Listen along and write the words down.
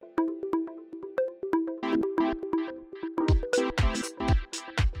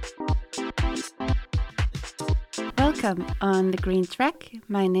Welcome on The Green Track.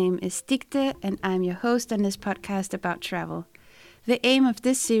 My name is Dicte and I'm your host on this podcast about travel. The aim of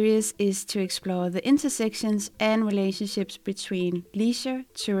this series is to explore the intersections and relationships between leisure,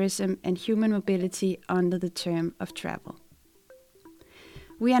 tourism and human mobility under the term of travel.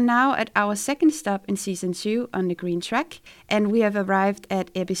 We are now at our second stop in Season 2 on The Green Track, and we have arrived at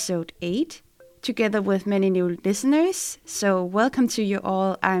Episode 8, together with many new listeners. So welcome to you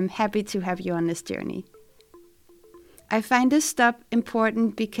all. I'm happy to have you on this journey. I find this stop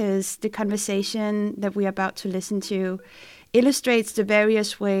important because the conversation that we're about to listen to illustrates the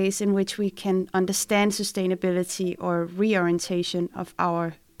various ways in which we can understand sustainability or reorientation of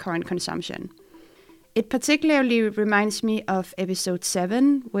our current consumption. It particularly reminds me of episode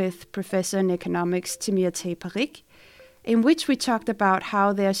 7 with Professor in Economics Timur Parik, in which we talked about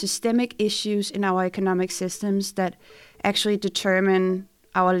how there are systemic issues in our economic systems that actually determine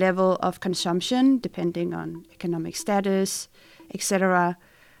our level of consumption, depending on economic status, etc.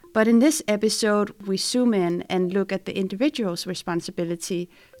 But in this episode, we zoom in and look at the individual's responsibility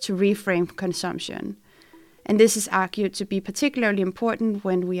to reframe consumption. And this is argued to be particularly important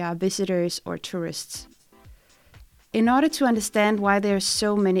when we are visitors or tourists. In order to understand why there are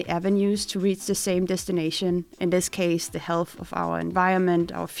so many avenues to reach the same destination, in this case, the health of our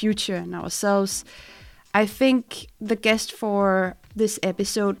environment, our future, and ourselves, I think the guest for this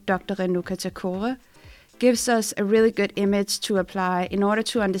episode, Dr. Renuka Thakore, gives us a really good image to apply in order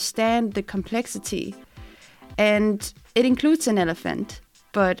to understand the complexity. And it includes an elephant,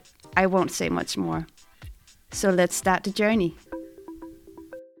 but I won't say much more. So let's start the journey.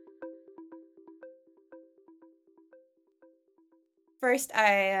 First,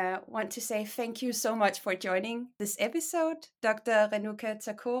 I want to say thank you so much for joining this episode, Dr. Renuka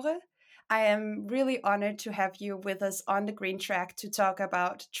Thakore. I am really honored to have you with us on the Green Track to talk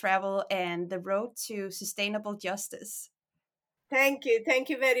about travel and the road to sustainable justice. Thank you. Thank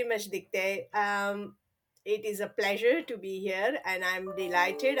you very much, Dikte. It is a pleasure to be here, and I'm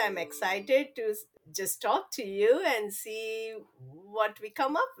delighted. I'm excited to just talk to you and see what we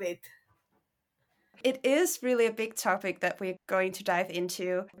come up with. It is really a big topic that we're going to dive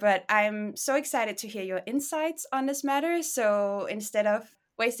into, but I'm so excited to hear your insights on this matter. So instead of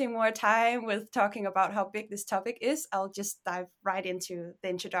wasting more time with talking about how big this topic is, I'll just dive right into the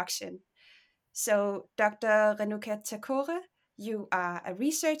introduction. So, Dr. Renuka Thakore, you are a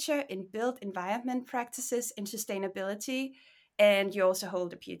researcher in built environment practices in sustainability, and you also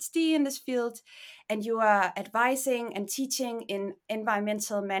hold a PhD in this field, and you are advising and teaching in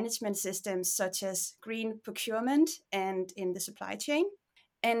environmental management systems such as green procurement and in the supply chain.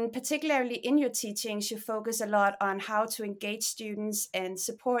 And particularly in your teachings, you focus a lot on how to engage students and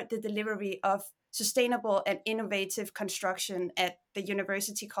support the delivery of sustainable and innovative construction at the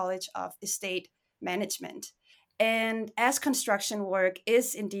University College of Estate Management. And as construction work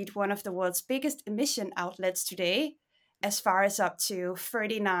is indeed one of the world's biggest emission outlets today, as far as up to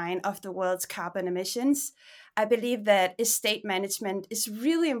 39 of the world's carbon emissions, I believe that estate management is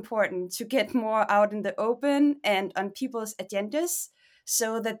really important to get more out in the open and on people's agendas,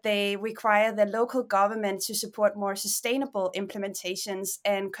 so that they require the local government to support more sustainable implementations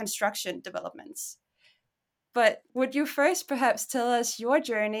and construction developments. But would you first perhaps tell us your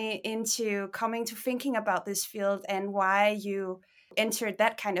journey into coming to thinking about this field and why you entered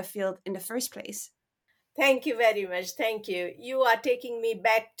that kind of field in the first place? Thank you very much. Thank you. You are taking me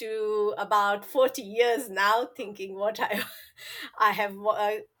back to about 40 years now, thinking what I have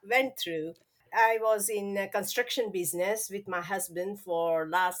went through. I was in a construction business with my husband for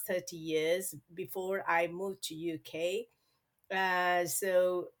last 30 years before I moved to UK.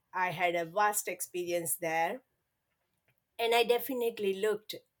 So I had a vast experience there, and I definitely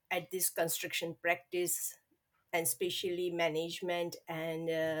looked at this construction practice and especially management and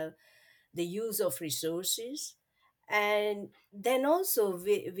the use of resources. And then also,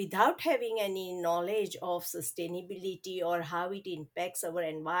 without having any knowledge of sustainability or how it impacts our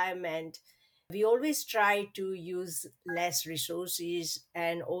environment, we always try to use less resources.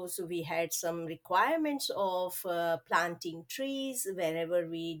 And also, we had some requirements of planting trees wherever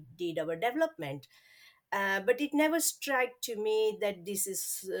we did our development. But it never struck to me that this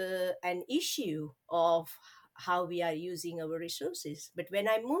is an issue of how we are using our resources. But when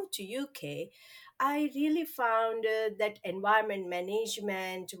I moved to UK, I really found that environment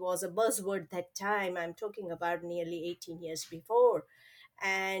management was a buzzword that time. I'm talking about nearly 18 years before.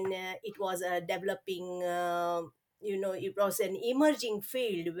 And it was a developing, it was an emerging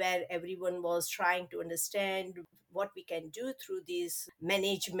field where everyone was trying to understand what we can do through these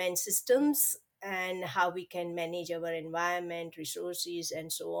management systems. and how we can manage our environment, resources,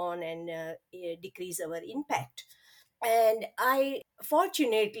 and so on, and decrease our impact. And I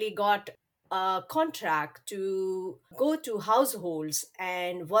fortunately got a contract to go to households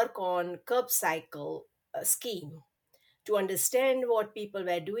and work on curb cycle scheme to understand what people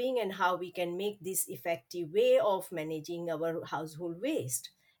were doing and how we can make this effective way of managing our household waste.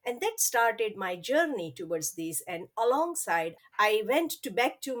 And that started my journey towards this. And alongside, I went to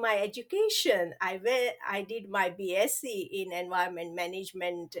back to my education. I did my BSc in environment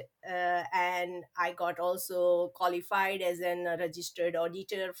management, and I got also qualified as an registered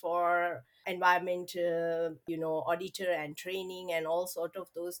auditor for environment, auditor and training and all sort of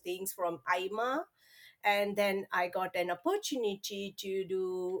those things from IMA. And then I got an opportunity to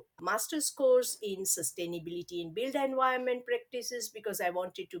do master's course in sustainability in built environment practices, because I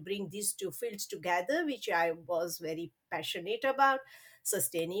wanted to bring these two fields together, which I was very passionate about.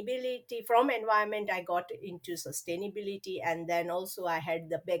 Sustainability from environment, I got into sustainability, and then also I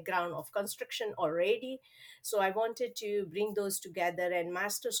had the background of construction already, so I wanted to bring those together. And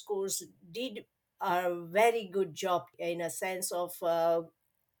master's course did a very good job in a sense of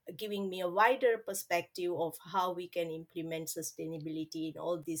giving me a wider perspective of how we can implement sustainability in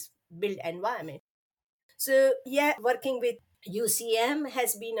all this built environment. So, yeah, working with UCM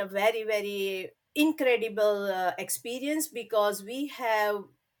has been a very, very incredible experience, because we have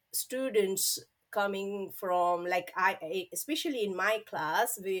students coming from, like, especially in my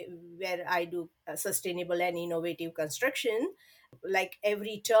class, where I do sustainable and innovative construction. Like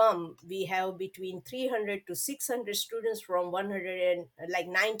every term we have between 300 to 600 students from 100 and like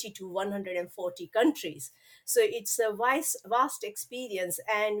 90 to 140 countries. So it's a vast experience,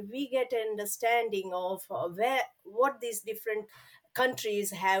 and we get an understanding of where what these different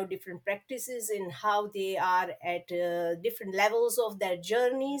countries have different practices and how they are at different levels of their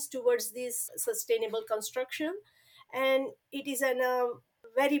journeys towards this sustainable construction. And it is a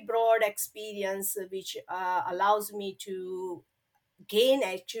very broad experience, which allows me to gain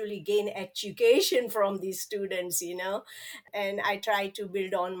education from these students, and I try to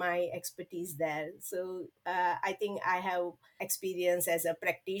build on my expertise there. So I think I have experience as a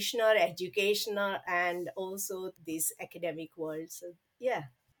practitioner, educationer, and also this academic world. So yeah.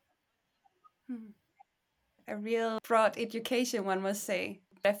 Hmm. A real broad education, one must say.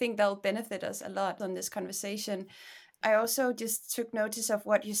 I think that'll benefit us a lot on this conversation. I also just took notice of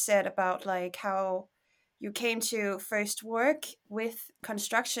what you said about like how you came to first work with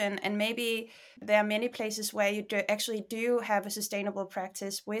construction, and maybe there are many places where you actually do have a sustainable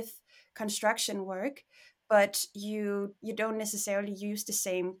practice with construction work, but you don't necessarily use the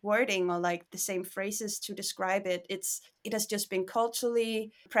same wording or like the same phrases to describe it. It has just been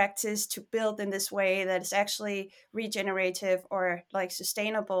culturally practiced to build in this way that is actually regenerative or like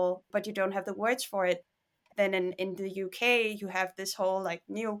sustainable, but you don't have the words for it. Then in the UK, you have this whole like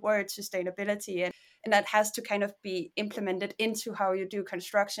new word sustainability, and that has to kind of be implemented into how you do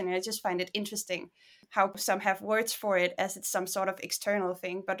construction. And I just find it interesting how some have words for it as it's some sort of external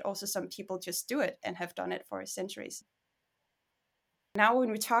thing, but also some people just do it and have done it for centuries. Now,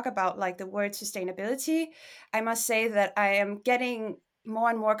 when we talk about like the word sustainability, I must say that I am getting more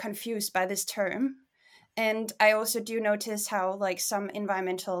and more confused by this term. And I also do notice how like some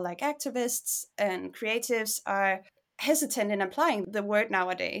environmental like activists and creatives are hesitant in applying the word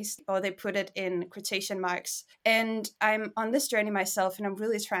nowadays, or they put it in quotation marks. And I'm on this journey myself, and I'm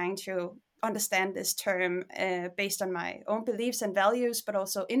really trying to understand this term based on my own beliefs and values, but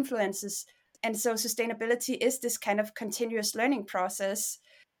also influences. And so sustainability is this kind of continuous learning process.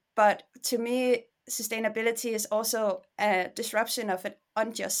 But to me, sustainability is also a disruption of an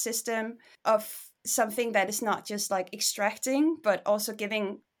unjust system, of something that is not just like extracting, but also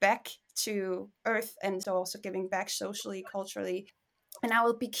giving back to Earth, and so also giving back socially, culturally. And I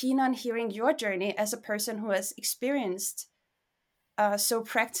will be keen on hearing your journey as a person who has experienced so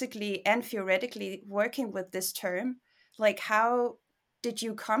practically and theoretically working with this term. Like, how did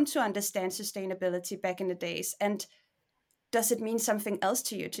you come to understand sustainability back in the days? And does it mean something else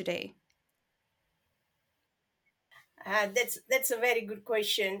to you today? That's a very good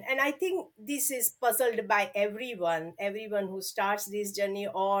question, and I think this is puzzled by everyone who starts this journey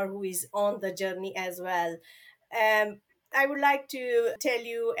or who is on the journey as well. I would like to tell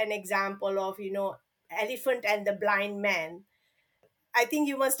you an example of elephant and the blind man. I think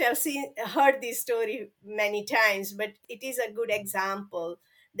you must have heard this story many times, but it is a good example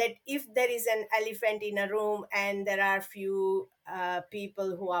that if there is an elephant in a room and there are few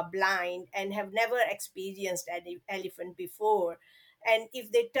people who are blind and have never experienced an elephant before, and if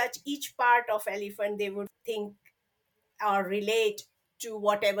they touch each part of elephant, they would think or relate to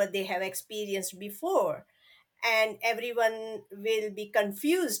whatever they have experienced before, and everyone will be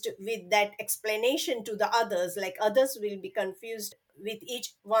confused with that explanation to the others, like others will be confused with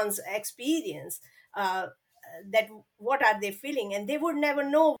each one's experience, that what are they feeling, and they would never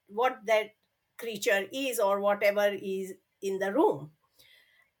know what that creature is or whatever is in the room.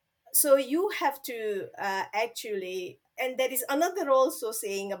 So you have to actually, and there is another also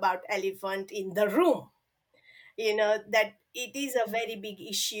saying about elephant in the room, that it is a very big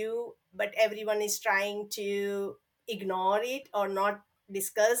issue, but everyone is trying to ignore it or not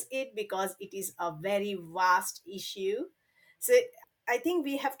discuss it because it is a very vast issue. So I think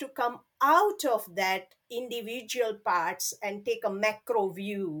we have to come out of that individual parts and take a macro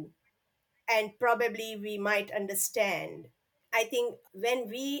view, and probably we might understand. I think when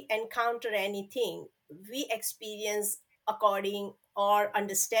we encounter anything, we experience according or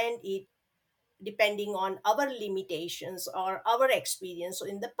understand it depending on our limitations or our experience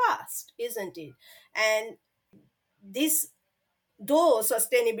in the past, isn't it? And this, though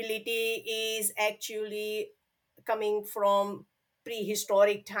sustainability is actually coming from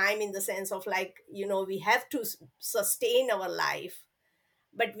prehistoric time, in the sense of, like, we have to sustain our life,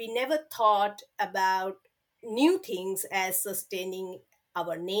 but we never thought about new things as sustaining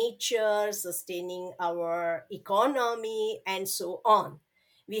our nature, sustaining our economy, and so on.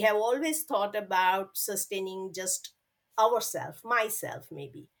 We have always thought about sustaining just ourselves, myself,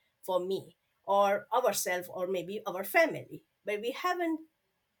 maybe, for me, or ourselves, or maybe our family. But we haven't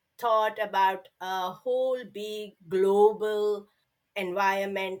thought about a whole big global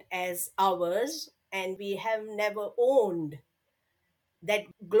environment as ours, and we have never owned that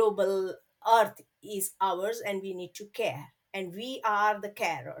global earth is ours and we need to care, and we are the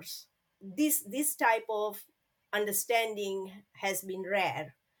carers. This type of understanding has been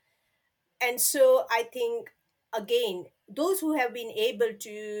rare. And so I think, again, those who have been able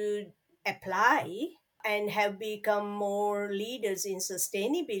to apply and have become more leaders in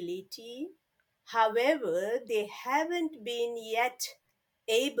sustainability, however, they haven't been yet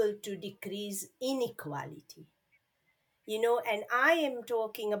able to decrease inequality. And I am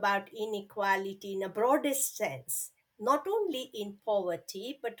talking about inequality in a broadest sense, not only in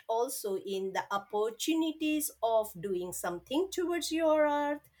poverty, but also in the opportunities of doing something towards your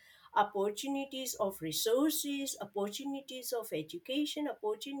earth, opportunities of resources, opportunities of education,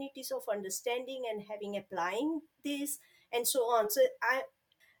 opportunities of understanding and having applying this, and so on. So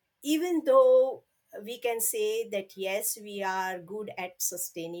even though we can say that yes, we are good at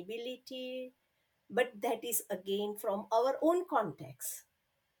sustainability, but that is again from our own context,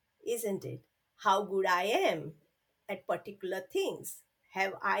 isn't it? How good I am at particular things.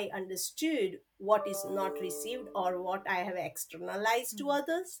 Have I understood what is not received or what I have externalized to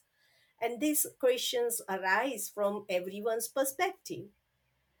others? And these questions arise from everyone's perspective.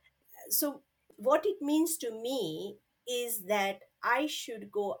 So, what it means to me is that I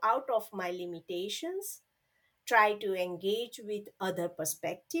should go out of my limitations, try to engage with other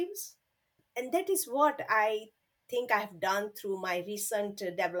perspectives, and that is what I think I've done through my recent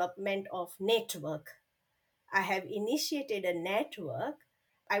development of network. I have initiated a network.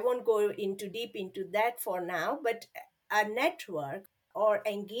 I won't go into deep into that for now, but a network, or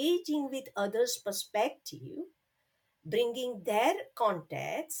engaging with others' perspective, bringing their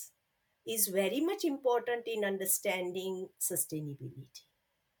context, is very much important in understanding sustainability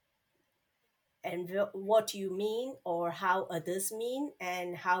and what you mean or how others mean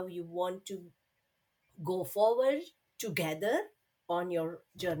and how you want to go forward together on your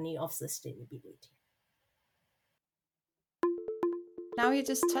journey of sustainability. Now you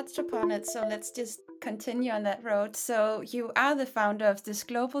just touched upon it, so let's just continue on that road. So you are the founder of this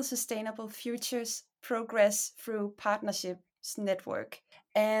Global Sustainable Futures Progress Through Partnerships Network.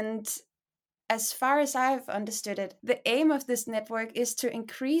 And as far as I've understood it, the aim of this network is to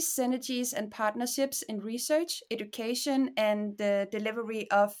increase synergies and partnerships in research, education, and the delivery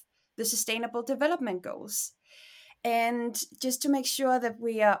of the Sustainable Development Goals. And just to make sure that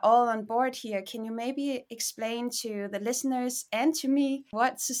we are all on board here, can you maybe explain to the listeners and to me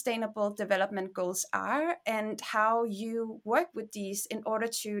what sustainable development goals are and how you work with these in order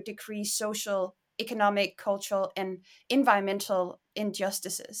to decrease social, economic, cultural, and environmental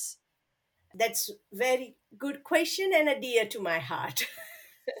injustices? That's very good question and a dear to my heart.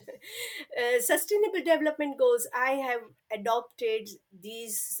 Sustainable development goals, I have adopted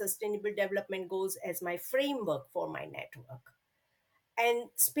these sustainable development goals as my framework for my network, and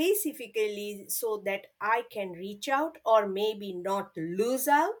specifically so that I can reach out or maybe not lose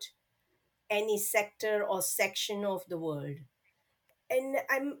out any sector or section of the world. And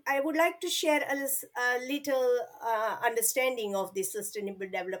I would like to share a little understanding of the Sustainable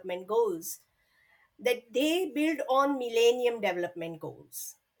Development Goals, that they build on Millennium Development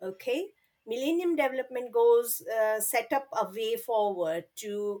Goals. Okay, Millennium Development Goals set up a way forward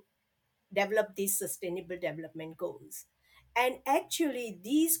to develop these Sustainable Development Goals, and actually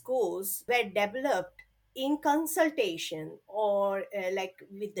these goals were developed in consultation, or like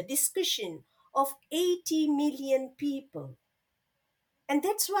with the discussion of 80 million people. And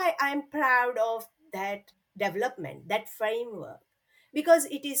that's why I'm proud of that development, that framework, because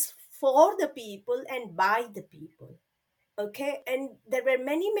it is for the people and by the people. Okay, and there were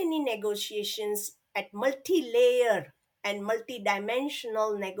many negotiations at multi-layer and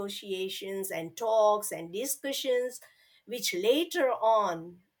multi-dimensional negotiations and talks and discussions, which later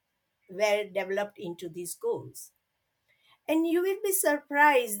on were developed into these goals. And you will be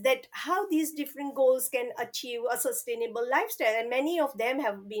surprised that how these different goals can achieve a sustainable lifestyle, and many of them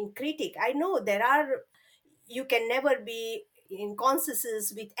have been critic. I know there are, you can never be in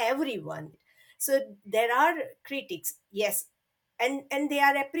consensus with everyone, so there are critics, yes, and they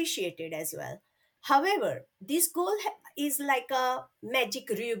are appreciated as well. However, this goal is like a magic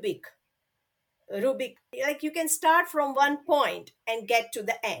rubik, like you can start from one point and get to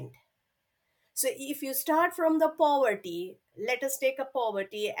the end. So if you start from the poverty, let us take a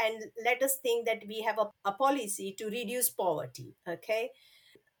poverty and let us think that we have a policy to reduce poverty. Okay,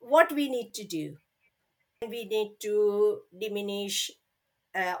 what we need to do, we need to diminish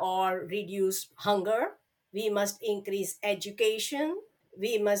or reduce hunger. We must increase education.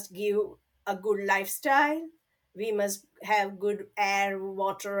 We must give a good lifestyle. We must have good air,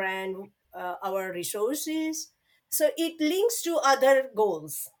 water, and our resources. So it links to other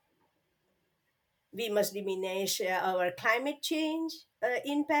goals. We must diminish our climate change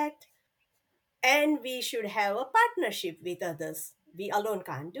impact, and we should have a partnership with others. We alone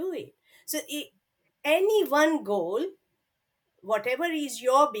can't do it. So any one goal, whatever is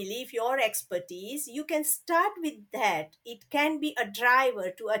your belief, your expertise, you can start with that. It can be a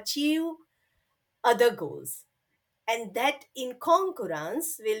driver to achieve other goals, and that in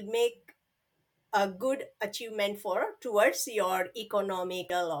concurrence will make a good achievement for towards your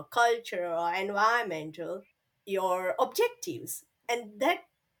economical or cultural or environmental, your objectives, and that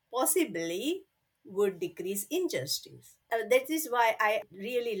possibly would decrease injustice. That is why I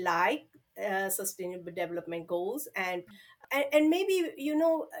really like sustainable development goals. And maybe,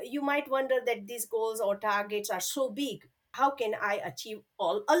 you might wonder that these goals or targets are so big, how can I achieve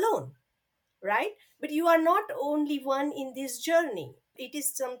all alone, right? But you are not only one in this journey. It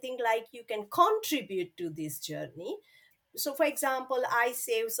is something like you can contribute to this journey. So for example, I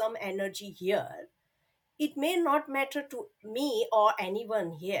save some energy here. It may not matter to me or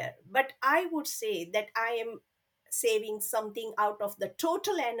anyone here, but I would say that I am saving something out of the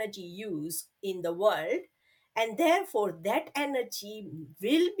total energy use in the world, and therefore that energy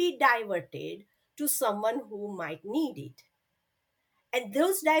will be diverted to someone who might need it. And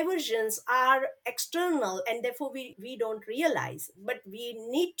those diversions are external, and therefore we don't realize, but we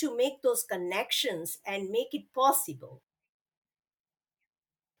need to make those connections and make it possible.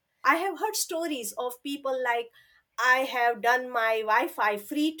 I have heard stories of people like, I have done my Wi-Fi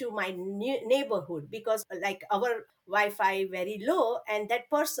free to my neighborhood because like our Wi-Fi very low, and that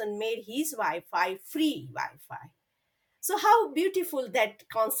person made his Wi-Fi free Wi-Fi. So how beautiful that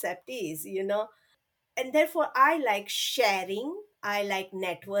concept is. And therefore I like sharing, I like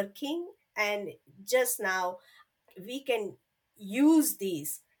networking. And just now we can use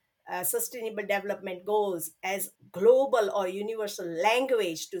these sustainable development goals as global or universal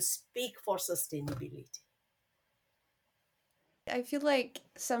language to speak for sustainability. I feel like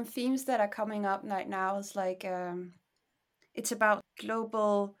some themes that are coming up right now is like it's about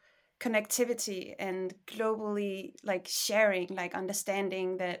global connectivity and globally like sharing, like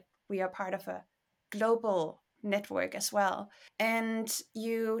understanding that we are part of a global network as well. And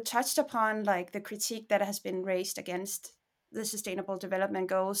you touched upon like the critique that has been raised against the sustainable development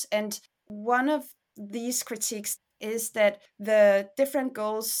goals, and one of these critiques is that the different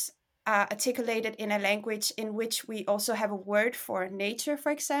goals are articulated in a language in which we also have a word for nature,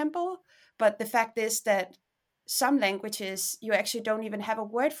 for example. But the fact is that some languages you actually don't even have a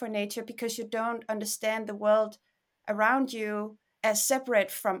word for nature because you don't understand the world around you as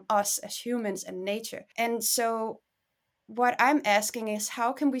separate from us as humans and nature. And so what I'm asking is,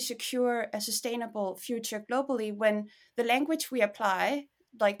 how can we secure a sustainable future globally when the language we apply,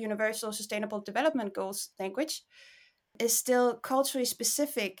 like universal sustainable development goals language, is still culturally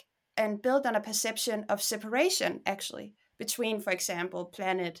specific and built on a perception of separation, actually, between, for example,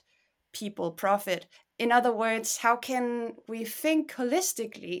 planet people profit? In other words, how can we think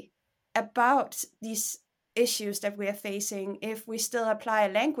holistically about these issues that we are facing if we still apply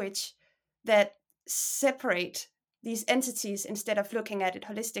a language that separate these entities instead of looking at it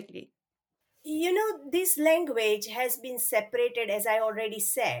holistically? This language has been separated, as I already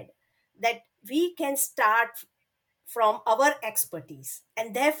said, that we can start from our expertise,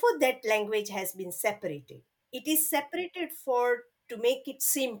 and therefore that language has been separated. It is separated for to make it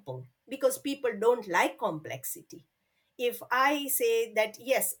simple, because people don't like complexity. If I say that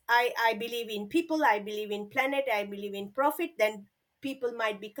yes, I believe in people, I believe in planet, I believe in profit, then people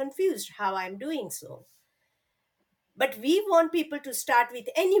might be confused how I'm doing so. But we want people to start with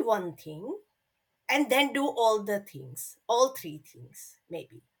any one thing and then do all the things, all three things,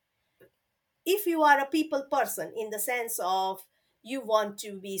 maybe. If you are a people person, in the sense of you want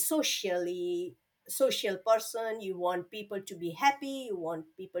to be social person, you want people to be happy, you want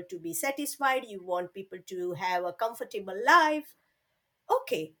people to be satisfied, you want people to have a comfortable life,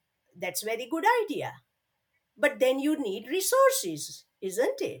 okay, that's very good idea. But then you need resources,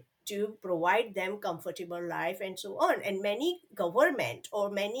 isn't it, to provide them comfortable life and so on. And many government or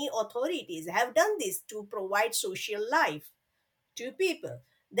many authorities have done this to provide social life to people.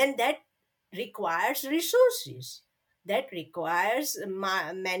 Then that requires resources, that requires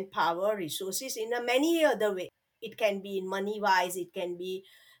manpower, resources in a many other way. It can be in money wise, it can be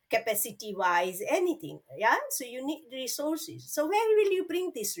capacity wise, anything. Yeah, so you need resources. So where will you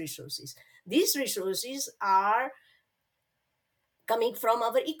bring these resources? These resources are coming from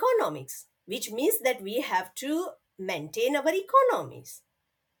our economics, which means that we have to maintain our economies.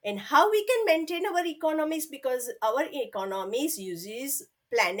 And how we can maintain our economies? Because our economies uses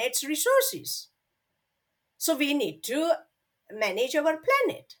planet's resources, so we need to manage our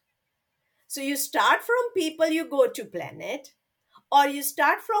planet. So you start from people, you go to planet, or you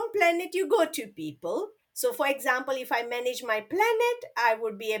start from planet, you go to people. So for example, if I manage my planet, I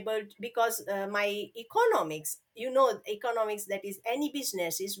would be able to, because my economics, economics, that is any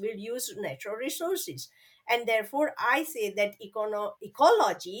businesses will use natural resources, and therefore I say that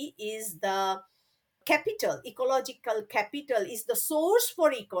ecology is the capital, ecological capital is the source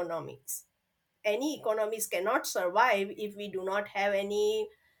for economics. Any economies cannot survive if we do not have any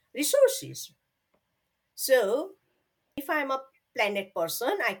resources. So if I'm a planet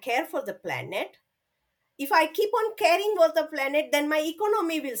person, I care for the planet. If I keep on caring for the planet, then my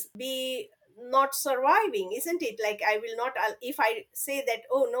economy will be not surviving, isn't it? Like I will not, if I say that,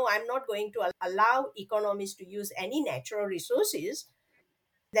 oh no, I'm not going to allow economies to use any natural resources,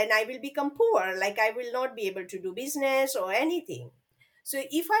 then I will become poor. Like I will not be able to do business or anything. So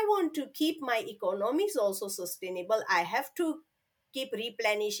if I want to keep my economics also sustainable, I have to keep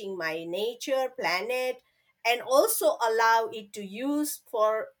replenishing my nature, planet, and also allow it to use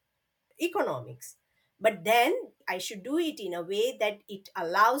for economics. But then I should do it in a way that it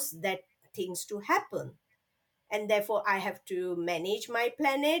allows that things to happen. And therefore I have to manage my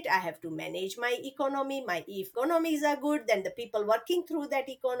planet, I have to manage my economy. My economies are good, then the people working through that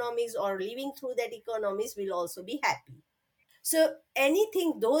economies or living through that economies will also be happy. So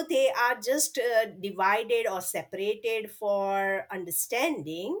anything, though they are just divided or separated for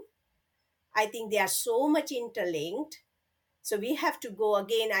understanding, I think they are so much interlinked. So we have to go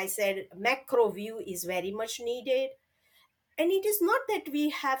again, I said macro view is very much needed. And it is not that we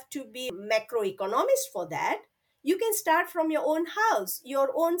have to be macroeconomist for that. You can start from your own house,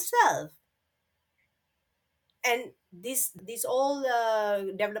 your own self. And this all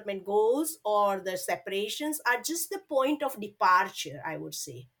development goals or the separations are just the point of departure, I would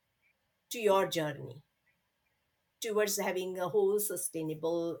say, to your journey towards having a whole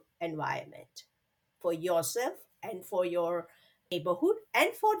sustainable environment for yourself and for your neighborhood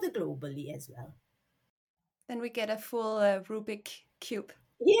and for the globally as well. Then we get a full Rubik cube.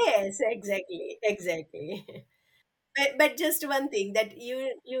 Yes, exactly. But just one thing, that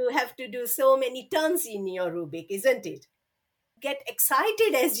you have to do so many turns in your Rubik, isn't it? Get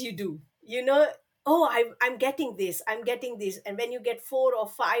excited as you do. Oh, I'm getting this, I'm getting this. And when you get four or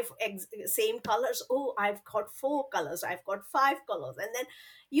five same colors, oh, I've got four colors, I've got five colors. And then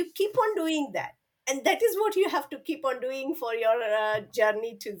you keep on doing that. And that is what you have to keep on doing for your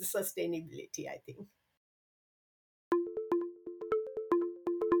journey to the sustainability, I think.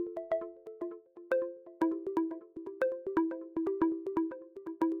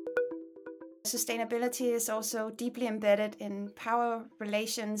 Sustainability is also deeply embedded in power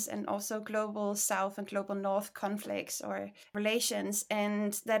relations and also global south and global north conflicts or relations.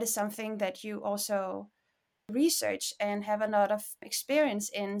 And that is something that you also research and have a lot of experience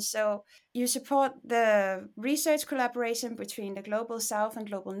in. So you support the research collaboration between the global south and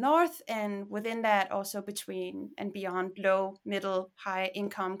global north, and within that also between and beyond low, middle, high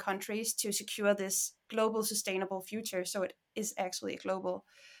income countries to secure this global sustainable future. So it is actually a global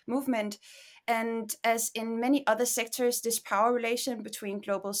movement. And as in many other sectors, this power relation between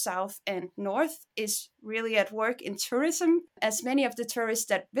global south and north is really at work in tourism, as many of the tourists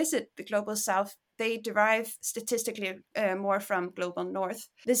that visit the global south, they derive statistically more from global north.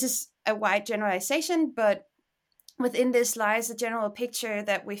 This is a wide generalization, but within this lies a general picture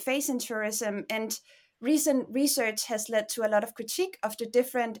that we face in tourism. And recent research has led to a lot of critique of the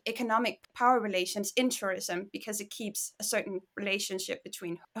different economic power relations in tourism because it keeps a certain relationship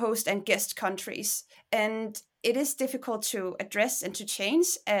between host and guest countries. And it is difficult to address and to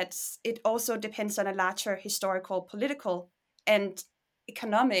change, as it also depends on a larger historical, political, and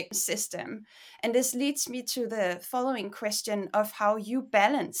economic system. And this leads me to the following question of how you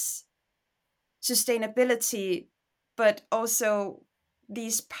balance sustainability, but also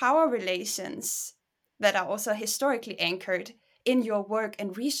these power relations that are also historically anchored in your work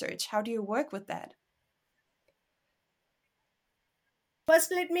and research. How do you work with that?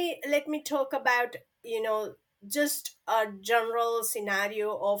 First, let me talk about, just a general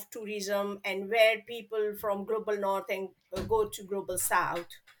scenario of tourism and where people from global north and go to global south.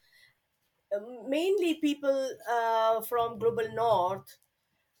 Mainly people from global north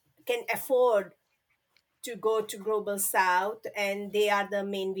can afford to go to global south, and they are the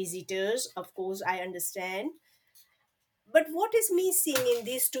main visitors, of course, I understand. But what is missing in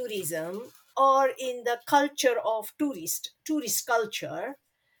this tourism, or in the culture of tourist culture?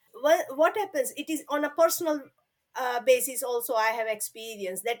 What happens, it is on a personal basis also. I have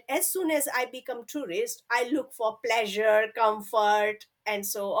experienced that as soon as I become tourist, I look for pleasure, comfort, and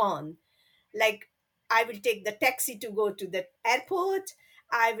so on. Like, I will take the taxi to go to the airport,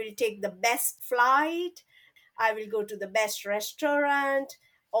 I will take the best flight, I will go to the best restaurant,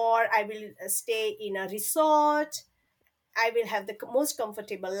 or I will stay in a resort. I will have the most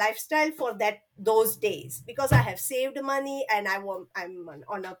comfortable lifestyle for those days, because I have saved money and I'm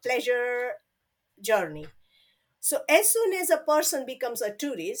on a pleasure journey. So as soon as a person becomes a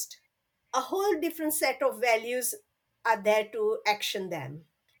tourist, a whole different set of values are there to action them.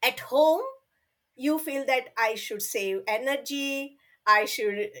 At home, you feel that I should save energy, I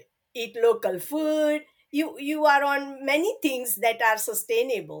should eat local food. You are on many things that are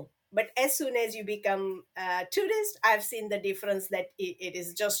sustainable. But as soon as you become a tourist, I've seen the difference, that it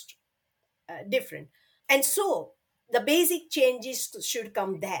is just different. And so the basic changes should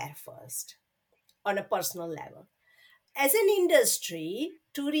come there first, on a personal level. As an industry,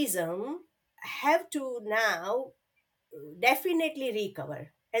 tourism have to now definitely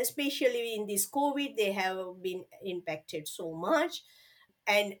recover. And especially in this COVID, they have been impacted so much.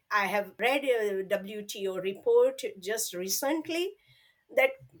 And I have read a WTO report just recently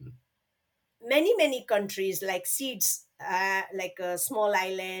that many countries, like seeds, like a small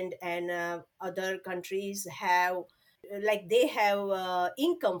island, and other countries have, like, they have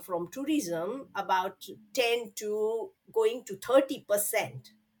income from tourism about 10 to going to 30%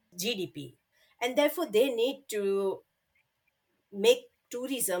 GDP. And therefore they need to make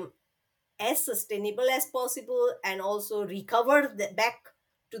tourism as sustainable as possible, and also recover back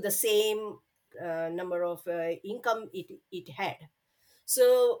to the same number of income it had.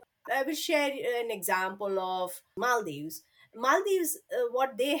 So I will share an example of Maldives. Maldives,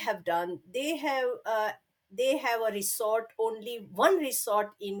 what they have done, they have a resort, only one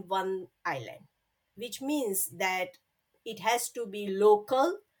resort in one island, which means that it has to be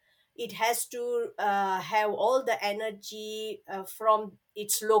local. It has to have all the energy from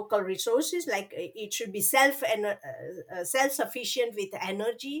its local resources. Like, it should be self sufficient with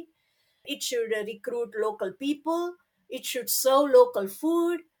energy. It should recruit local people. It should serve local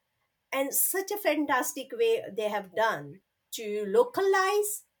food. And such a fantastic way they have done to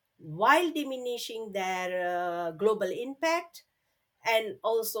localize while diminishing their global impact, and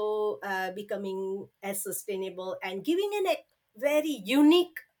also becoming as sustainable and giving a very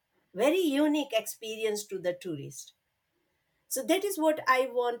unique experience to the tourist. So that is what I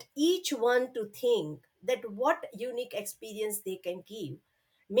want each one to think, that what unique experience they can give.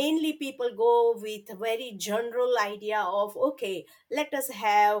 Mainly people go with a very general idea of, okay, let us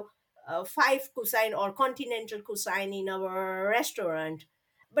have five cuisine or continental cuisine in our restaurant.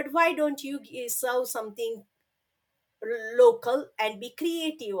 But why don't you serve something local and be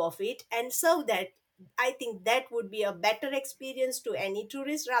creative of it and serve that? I think that would be a better experience to any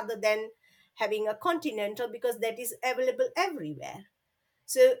tourist, rather than having a continental, because that is available everywhere.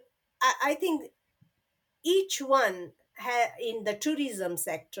 So I think each one in the tourism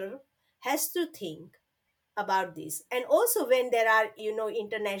sector has to think about this. And also when there are,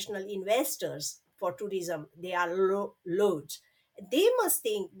 international investors for tourism, they are loads, they must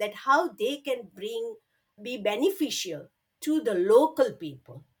think that how they can be beneficial to the local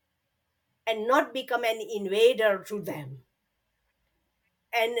people and not become an invader to them,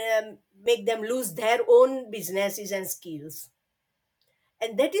 and make them lose their own businesses and skills.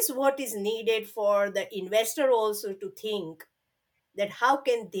 And that is what is needed for the investor also to think, that how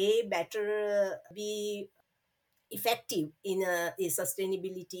can they better be effective in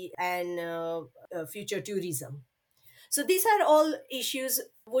sustainability and future tourism. So these are all issues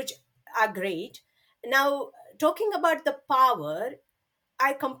which are great. Now, talking about the power,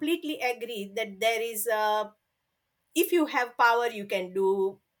 I completely agree that there is if you have power, you can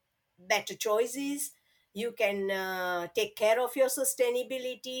do better choices, you can take care of your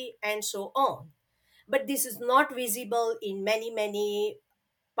sustainability and so on. But this is not visible in many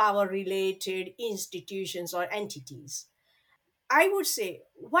power related institutions or entities. I would say,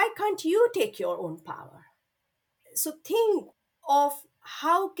 why can't you take your own power? So think of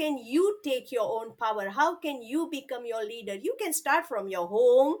how can you take your own power? How can you become your leader? You can start from your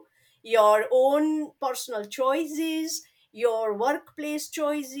home, your own personal choices, your workplace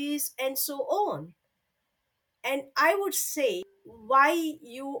choices, and so on. And I would say, why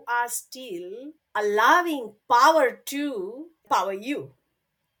you are still allowing power to power you?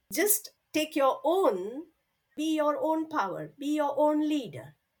 Just take your own, be your own power, be your own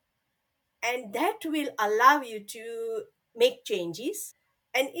leader, and that will allow you to make changes.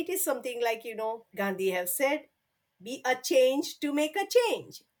 And it is something like, Gandhi have said, be a change to make a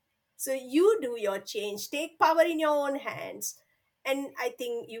change. So you do your change, take power in your own hands, and I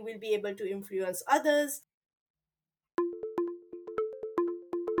think you will be able to influence others.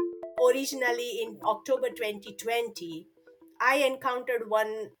 Originally in October 2020, I encountered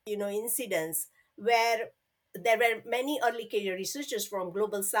one, incidence where there were many early career researchers from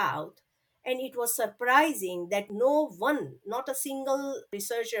Global South, and it was surprising that no one, not a single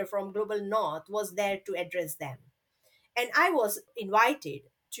researcher from Global North was there to address them. And I was invited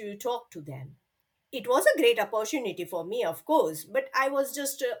to talk to them. It was a great opportunity for me, of course, but I was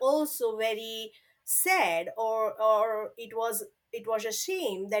just also very sad, or it was a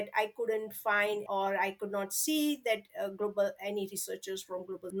shame that I couldn't find, or I could not see that global any researchers from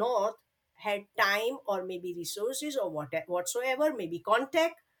Global North had time or maybe resources or whatsoever, maybe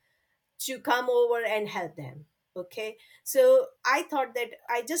contact, to come over and help them. Okay, so I thought that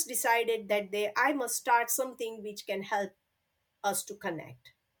I just decided that I must start something which can help us to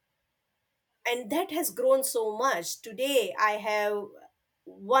connect, and that has grown so much. Today I have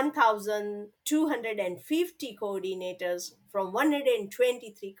 1250 coordinators from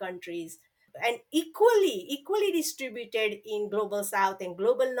 123 countries, and equally distributed in Global South and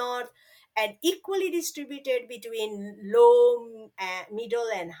Global North, and equally distributed between low, middle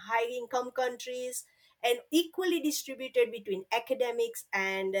and high income countries, and equally distributed between academics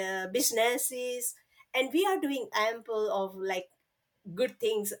and businesses. And we are doing ample of like good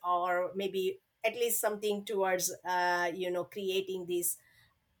things, or maybe at least something towards creating this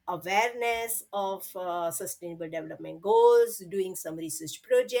awareness of sustainable development goals, doing some research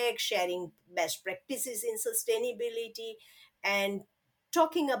projects, sharing best practices in sustainability, and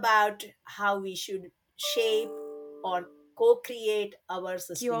talking about how we should shape or co-create our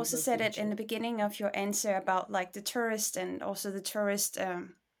You also sustainable said it in future. the beginning of your answer about like the tourist and also the tourist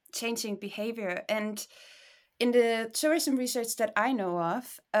changing behavior. And in the tourism research that I know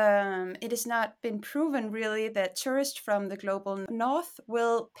of, it has not been proven really that tourists from the global north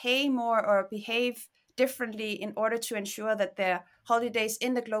will pay more or behave differently in order to ensure that their holidays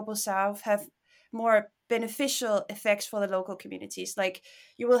in the global south have more beneficial effects for the local communities. Like,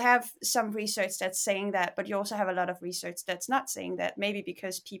 you will have some research that's saying that, but you also have a lot of research that's not saying that, maybe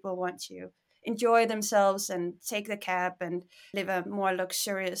because people want to enjoy themselves and take the cab and live a more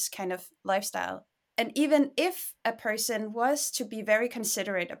luxurious kind of lifestyle. And even if a person was to be very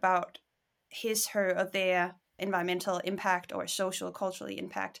considerate about his, her, or their environmental impact or social, culturally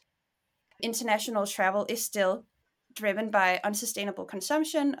impact, international travel is still driven by unsustainable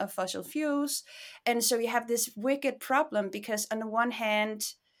consumption of fossil fuels. And so we have this wicked problem because, on the one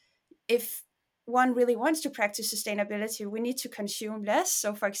hand, if one really wants to practice sustainability, we need to consume less.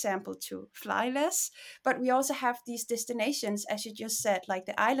 So, for example, to fly less. But we also have these destinations, as you just said, like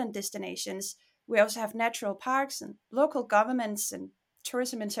the island destinations. We also have natural parks and local governments and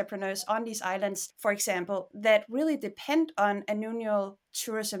tourism entrepreneurs on these islands, for example, that really depend on annual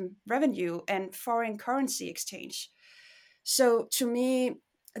tourism revenue and foreign currency exchange. So, to me,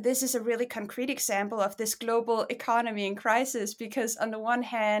 this is a really concrete example of this global economy in crisis, because on the one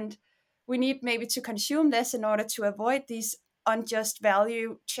hand, we need maybe to consume less in order to avoid these unjust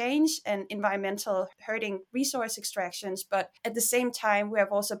value change and environmental hurting resource extractions. But at the same time, we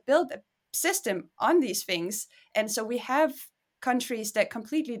have also built a system on these things. And so we have countries that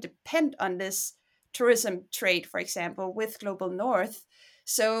completely depend on this tourism trade, for example, with Global North.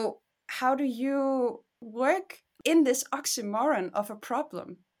 So how do you work in this oxymoron of a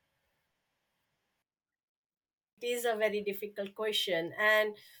problem? It is a very difficult question,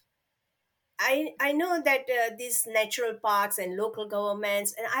 and I know that these natural parks and local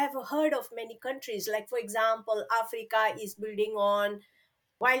governments, and I have heard of many countries, like for example, Africa is building on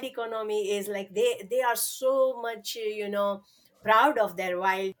wild economy. Is like they are so much proud of their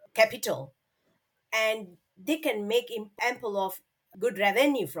wild capital, and they can make ample of good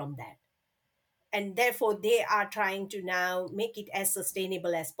revenue from that, and therefore they are trying to now make it as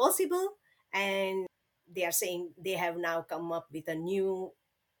sustainable as possible. And they are saying they have now come up with a new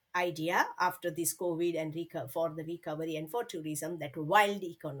idea after this COVID and for the recovery and for tourism, that wild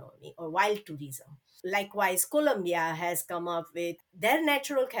economy or wild tourism. Likewise, Colombia has come up with their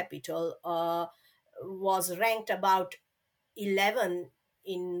natural capital, was ranked about 11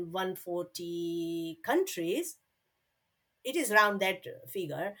 in 140 countries. It is around that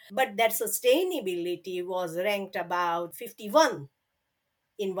figure, but that sustainability was ranked about 51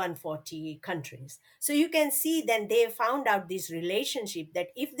 in 140 countries. So you can see then they found out this relationship, that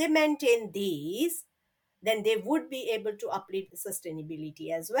if they maintain these, then they would be able to uplift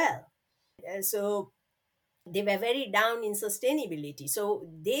sustainability as well. So they were very down in sustainability. So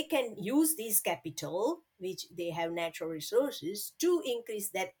they can use this capital, which they have natural resources, to increase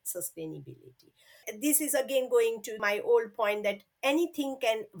that sustainability. This is again going to my old point that anything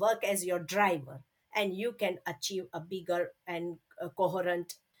can work as your driver, and you can achieve a bigger and a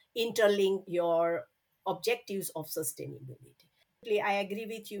coherent interlink your objectives of sustainability. I agree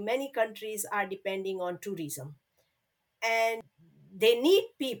with you. Many countries are depending on tourism, and they need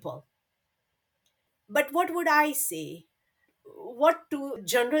people. But what would I say? What do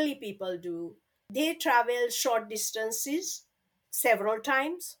generally people do? They travel short distances several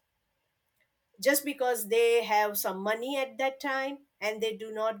times just because they have some money at that time, and they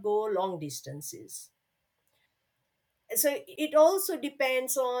do not go long distances. So it also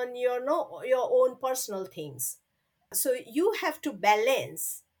depends on your no your own personal things. So you have to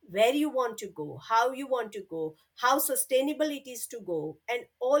balance where you want to go, how you want to go, how sustainable it is to go, and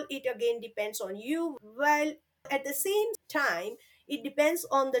all it again depends on you. While at the same time, it depends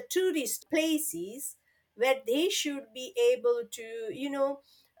on the tourist places where they should be able to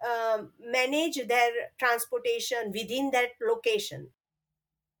manage their transportation within that location.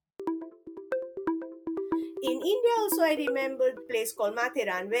 In India also, I remember a place called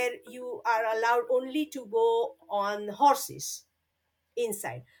Matheran, where you are allowed only to go on horses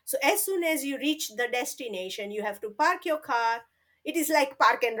inside. So as soon as you reach the destination, you have to park your car. It is like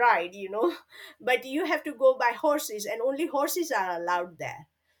park and ride. But you have to go by horses, and only horses are allowed there.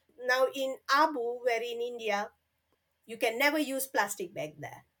 Now in Abu, where in India, you can never use plastic bag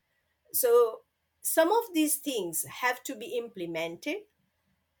there. So some of these things have to be implemented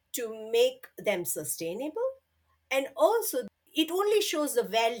to make them sustainable. And also, it only shows the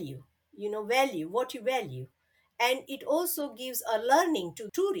value what you value. And it also gives a learning to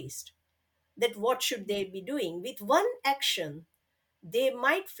tourists, that what should they be doing with one action. They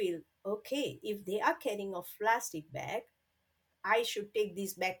might feel, okay, if they are carrying a plastic bag, I should take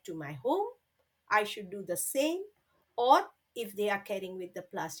this back to my home. I should do the same. Or if they are carrying with the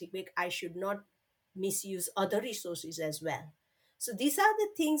plastic bag, I should not misuse other resources as well. So these are the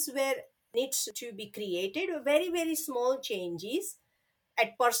things where needs to be created, very, very small changes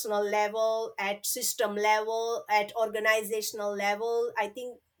at personal level, at system level, at organizational level. I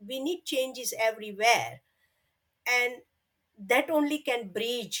think we need changes everywhere. And that only can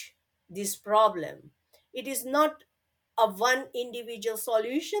bridge this problem. It is not a one individual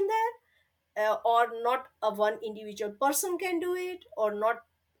solution there, or not a one individual person can do it, or not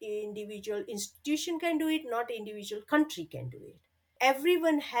individual institution can do it, not individual country can do it.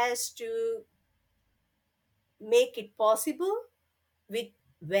 Everyone has to make it possible with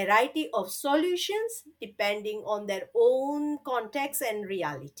variety of solutions depending on their own context and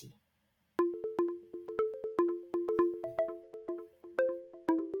reality.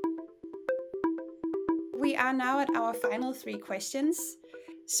 We are now at our final three questions.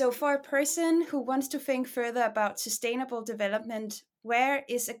 So, for a person who wants to think further about sustainable development, where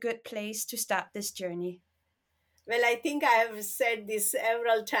is a good place to start this journey? Well, I think I have said this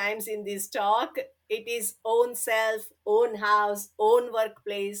several times in this talk. It is own self, own house, own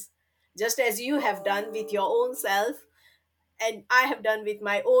workplace, just as you have done with your own self, and I have done with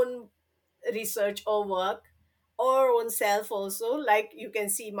my own research or work or own self also. Like you can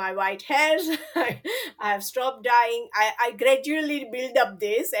see my white hairs. I have stopped dyeing. I gradually build up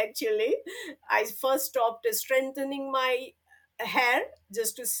this actually. I first stopped strengthening my hair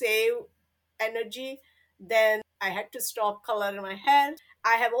just to save energy. Then I had to stop coloring my hair.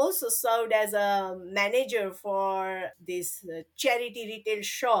 I have also served as a manager for this charity retail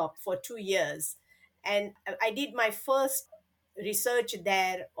shop for 2 years. And I did my first research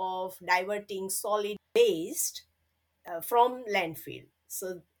there of diverting solid waste from landfill.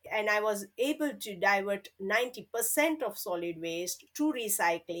 So, and I was able to divert 90% of solid waste to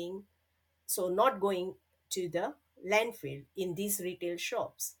recycling, so not going to the landfill in these retail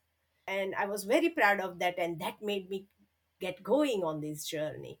shops. And I was very proud of that, and that made me get going on this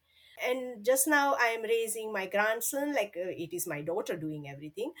journey. And just now I am raising my grandson, like it is my daughter doing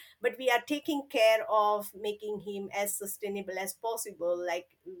everything, but we are taking care of making him as sustainable as possible. Like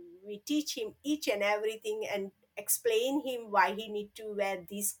we teach him each and everything and explain him why he need to wear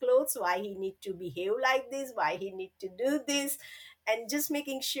these clothes, why he need to behave like this, why he need to do this, and just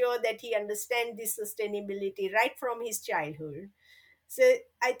making sure that he understand this sustainability right from his childhood. So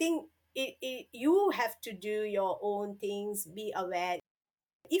I think you have to do your own things, be aware.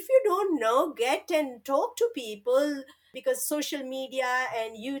 If you don't know, get and talk to people, because social media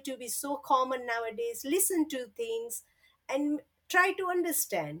and YouTube is so common nowadays. Listen to things and try to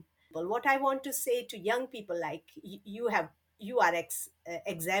understand. But what I want to say to young people, like you are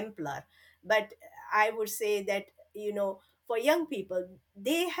exemplar, but I would say that, for young people,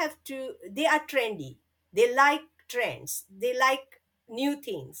 they are trendy, they like trends, they like new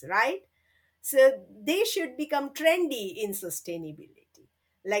things, right? So they should become trendy in sustainability.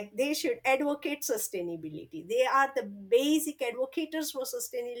 Like they should advocate sustainability. They are the basic advocates for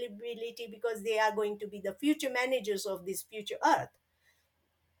sustainability because they are going to be the future managers of this future earth.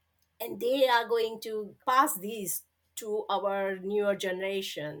 And they are going to pass these to our newer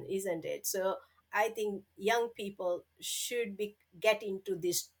generation, isn't it? So I think young people should get into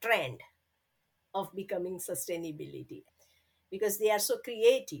this trend of becoming sustainability, because they are so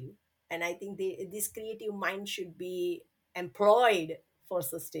creative, and I think this creative mind should be employed for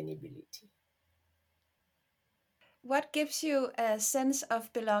sustainability. What gives you a sense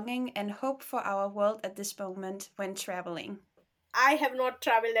of belonging and hope for our world at this moment when traveling? I have not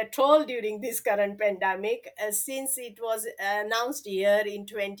traveled at all during this current pandemic. Since it was announced here in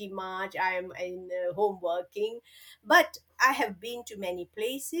 20 March, I am in home working. But I have been to many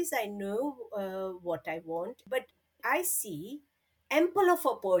places. I know what I want. But I see ample of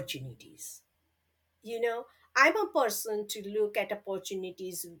opportunities. You know, I'm a person to look at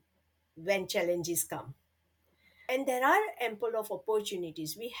opportunities when challenges come. And there are ample of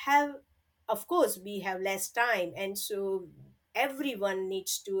opportunities. We have, of course, we have less time, and so everyone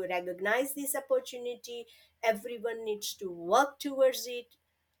needs to recognize this opportunity. Everyone needs to work towards it,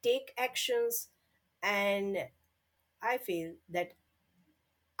 take actions. And I feel that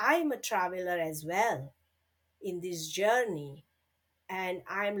I'm a traveler as well in this journey, and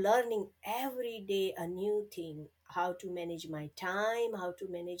I'm learning every day a new thing: how to manage my time, how to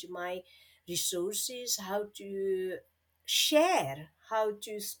manage my resources, how to share, how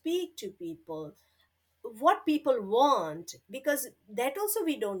to speak to people, what people want, because that also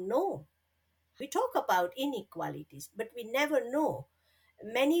we don't know. We talk about inequalities, but we never know.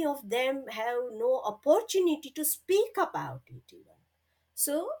 Many of them have no opportunity to speak about it even.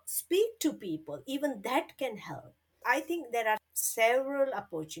 So speak to people, even that can help. I think there are several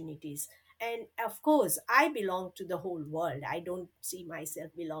opportunities. And of course, I belong to the whole world. I don't see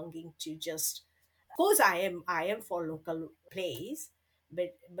myself belonging to just, of course I am for local place,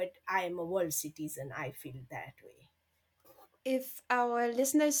 but I am a world citizen. I feel that way. If our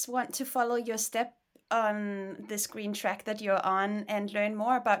listeners want to follow your step on this green track that you're on and learn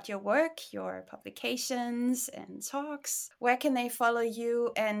more about your work, your publications, and talks, where can they follow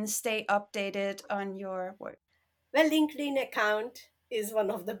you and stay updated on your work? Well, LinkedIn account is one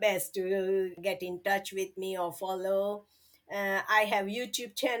of the best to get in touch with me or follow. I have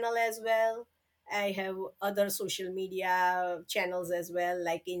YouTube channel as well. I have other social media channels as well,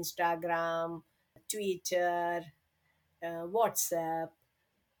 like Instagram, Twitter, WhatsApp,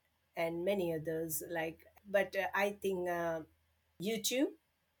 and many others. But I think YouTube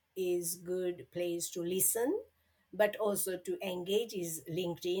is good place to listen, but also to engage is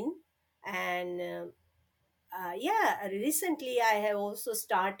LinkedIn. And yeah, recently I have also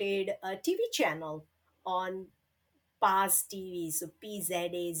started a TV channel on PAZ TV, so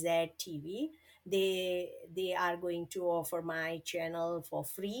PZAZ TV. They are going to offer my channel for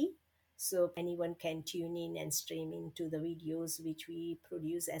free, so anyone can tune in and stream into the videos which we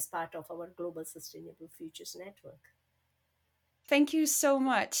produce as part of our Global Sustainable Futures Network. Thank you so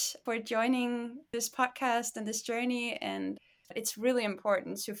much for joining this podcast and this journey. And it's really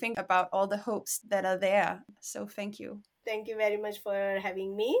important to think about all the hopes that are there. So thank you. Thank you very much for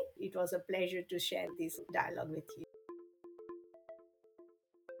having me. It was a pleasure to share this dialogue with you.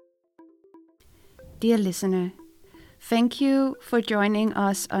 Dear listener, thank you for joining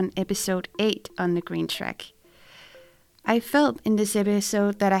us on episode 8 on the Green Track. I felt in this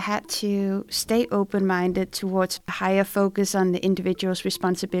episode that I had to stay open-minded towards a higher focus on the individual's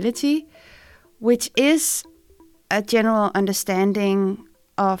responsibility, which is a general understanding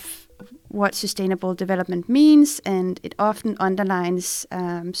of what sustainable development means, and it often underlines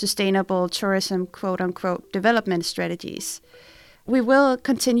sustainable tourism, quote-unquote, development strategies. We will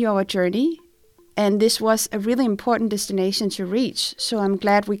continue our journey, and this was a really important destination to reach, so I'm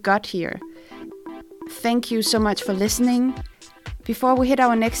glad we got here. Thank you so much for listening. Before we hit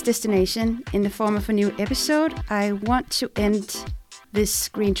our next destination in the form of a new episode, I want to end this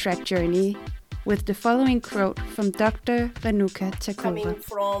Green Track journey with the following quote from Dr. Ranuka Takova. Coming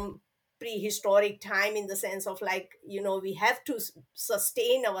from prehistoric time, in the sense of, like, we have to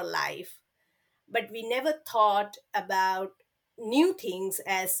sustain our life, but we never thought about new things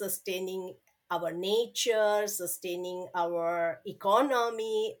as sustaining our nature, sustaining our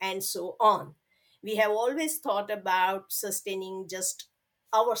economy, and so on. We have always thought about sustaining just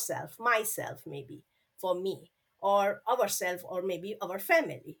ourselves, myself, maybe, for me, or ourselves, or maybe our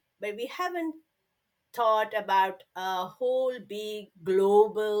family. But we haven't thought about a whole big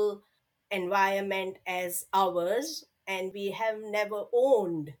global environment as ours, and we have never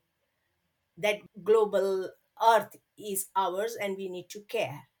owned that global earth is ours, and we need to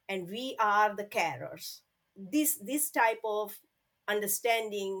care, and we are the carers. This type of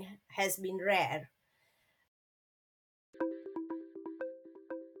understanding has been rare